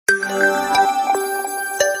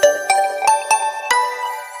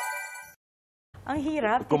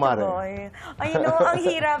hirap, Tito Kumare. Boy. Ay, no, ang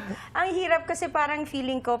hirap. Ang hirap kasi parang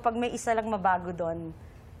feeling ko pag may isa lang mabago doon.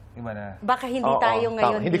 Iba na. Baka hindi tayo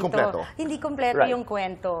ngayon hindi dito. kumpleto. Hindi kumpleto Right. yung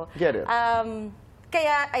kwento. Get it.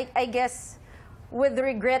 Kaya, I guess, with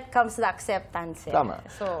regret comes the acceptance. Eh. Tama.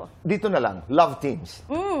 So, Dito na lang, love teams.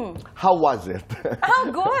 How was it?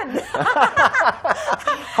 how good?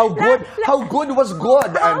 How good was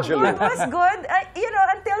good, Angela? How good was good? You know,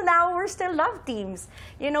 until now, we're still love teams.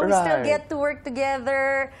 You know, we still Right. get to work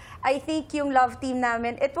together. I think yung love team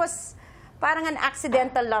namin, it was parang an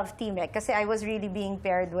accidental love team eh. Kasi I was really being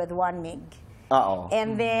paired with Juan Mig. Oo.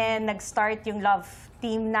 And then, nag-start yung love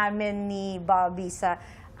team namin ni Bobby sa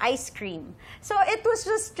ice cream. So, it was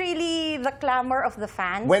just really the clamor of the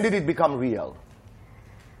fans. When did it become real?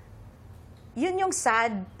 Yun yung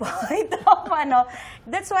sad point of ano.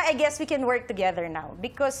 That's why I guess we can work together now.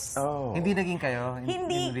 Because Hindi naging kayo?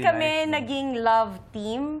 hindi in real kami life? naging love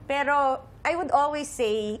team. Pero I would always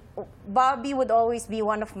say, Bobby would always be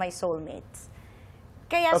one of my soulmates.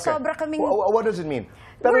 Kaya sobra kaming... What does it mean?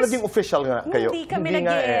 Pero naging official nga kayo. Hindi kami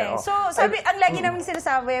nga naging. So, sabi, ang lagi namin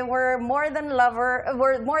sinasabi, we're more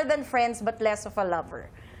than friends, but less of a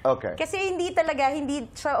lover. Okay. Kasi hindi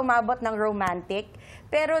siya umabot ng romantic,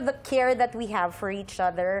 pero the care that we have for each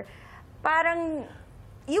other, parang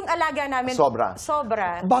yung alaga namin... Sobra.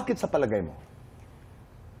 Sobra. Bakit sa palagay mo?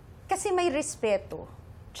 Kasi may respeto,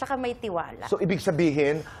 tsaka may tiwala. So, ibig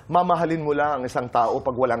sabihin, mamahalin mo lang ang isang tao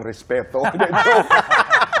pag walang respeto.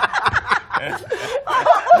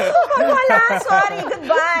 Pag wala, sorry,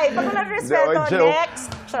 goodbye. Pag walang respeto, Joke. next.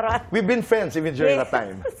 Charot. We've been friends even during that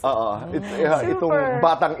time. Itong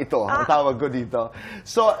batang ito, ang tawag ko dito.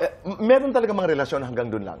 So, meron talaga mga relasyon hanggang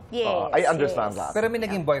dun lang. Yes, I understand that. Pero may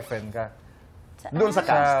naging boyfriend ka? Doon sa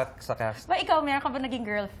cast. Sa cast. Ba, ikaw, meron ka ba naging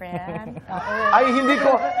girlfriend? Ay, hindi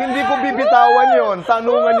ko bibitawan yon.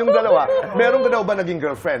 Tanungan yung dalawa. Meron ka daw ba naging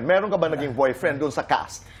girlfriend? Meron ka ba naging boyfriend doon sa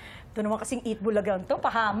cast? Ito naman kasing eat bulagang to,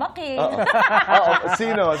 pahamak eh.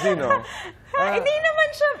 Sino? Hindi naman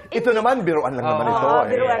siya. Ito naman, biruan lang naman ito.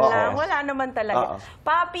 Biruan lang. Wala naman talaga.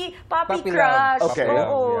 Papi crush. Okay.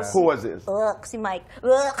 Oo. Yeah. Who was this? Si Mike.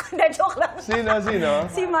 Na-joke lang. Sino?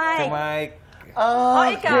 Si Mike. Si Mike.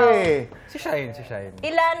 ikaw. Okay. Si Shine.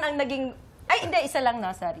 Ilan ang naging... Ay, hindi. Isa lang,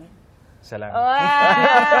 no? Sorry. Isa lang.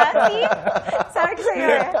 See? Sabi ko sa'yo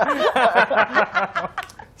eh.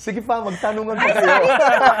 Sige pa, magtanungan Ay, kayo. sorry.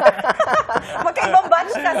 Magkaibang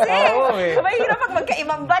batch kasi. Oo, eh. Mahirap pag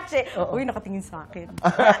magkaibang batch eh. Uy, nakatingin sa akin.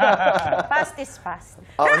 Fast is fast.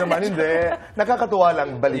 Oo naman, hindi. Nakakatuwa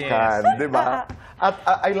lang balikan, di ba? At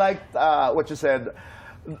I liked what you said.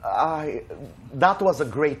 That was a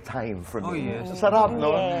great time for me. Oh, yes. Sarap,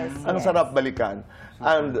 no? Yes, Ang sarap balikan.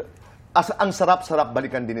 And ang sarap-sarap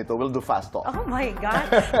balikan din ito. We'll do fast talk. Oh my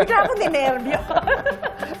God. Bigla akong ninervyo.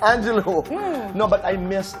 Angelo, no, but I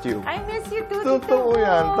missed you. I miss you too, Totoo Tito.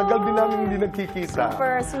 yan. Tagal din namin hindi nagkikita.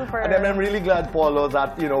 Super. And I'm really glad, Polo,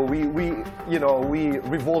 that we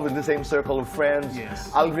revolve in the same circle of friends.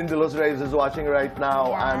 Yes. Alvin De Los Reyes is watching right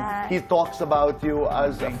now, Yeah. and he talks about you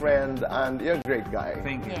as a friend, and you're a great guy.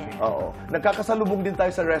 Thank you. Yeah. Oo. Nagkakasalubong din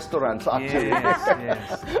tayo sa restaurants, actually. Yes.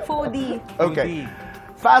 Foodie. Okay.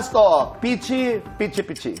 Fast talk. Peachy.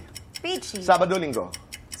 Peachy. Sabado, Linggo.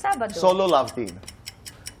 Sabado. Solo love team.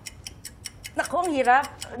 Naku, ang hirap.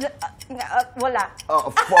 Wala.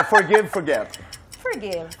 Forgive, forget.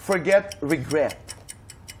 Forgive. Forget, regret.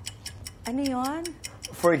 Ano yun?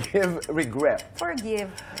 Forgive, regret.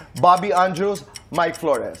 Forgive. Bobby Andrews, Mike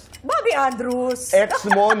Flores. Bobby Andrews. Ex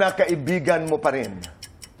mo na kaibigan mo pa rin.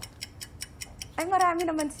 Ay, marami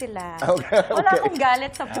naman sila. Okay. Wala akong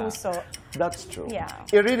galit sa puso. That's true. Yeah.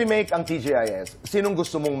 I-remake ang TGIS. Sinong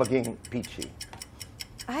gusto mong maging Peachy?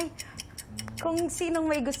 Ay, kung sinong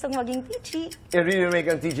may gustong maging Peachy, I-remake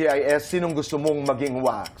ang TGIS. Sinong gusto mong maging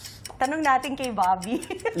Wax? tanong natin kay Bobby.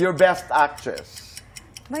 Your best actress.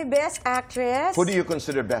 My best actress? Who do you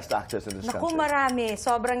consider best actress in this Naku, country? marami.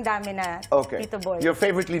 Sobrang dami na, Okay. Tito Boy. Your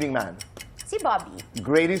favorite leading man? Si Bobby.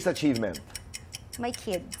 Greatest achievement? My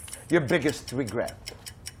kids. Your biggest regret?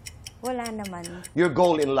 Wala naman. Your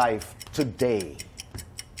goal in life today?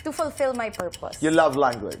 To fulfill my purpose. Your love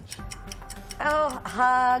language? Oh,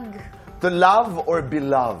 hug. To love or be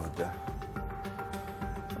loved?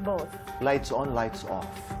 Both. Lights on, lights off.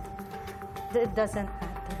 It doesn't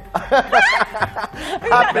matter.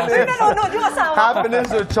 Happiness. Nanonood yung asawa. Happiness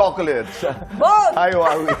or chocolates? Both. Hi,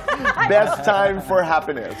 Wawi. Best time for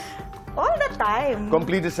happiness? All the time.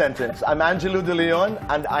 Complete the sentence. I'm Angelu De Leon,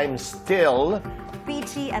 and I'm still...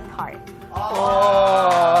 Peachy at heart.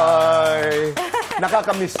 Oy!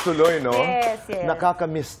 Nakakamiss tuloy, no? Yes, yes.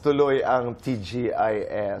 Nakakamiss tuloy ang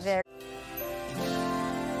TGIS. Very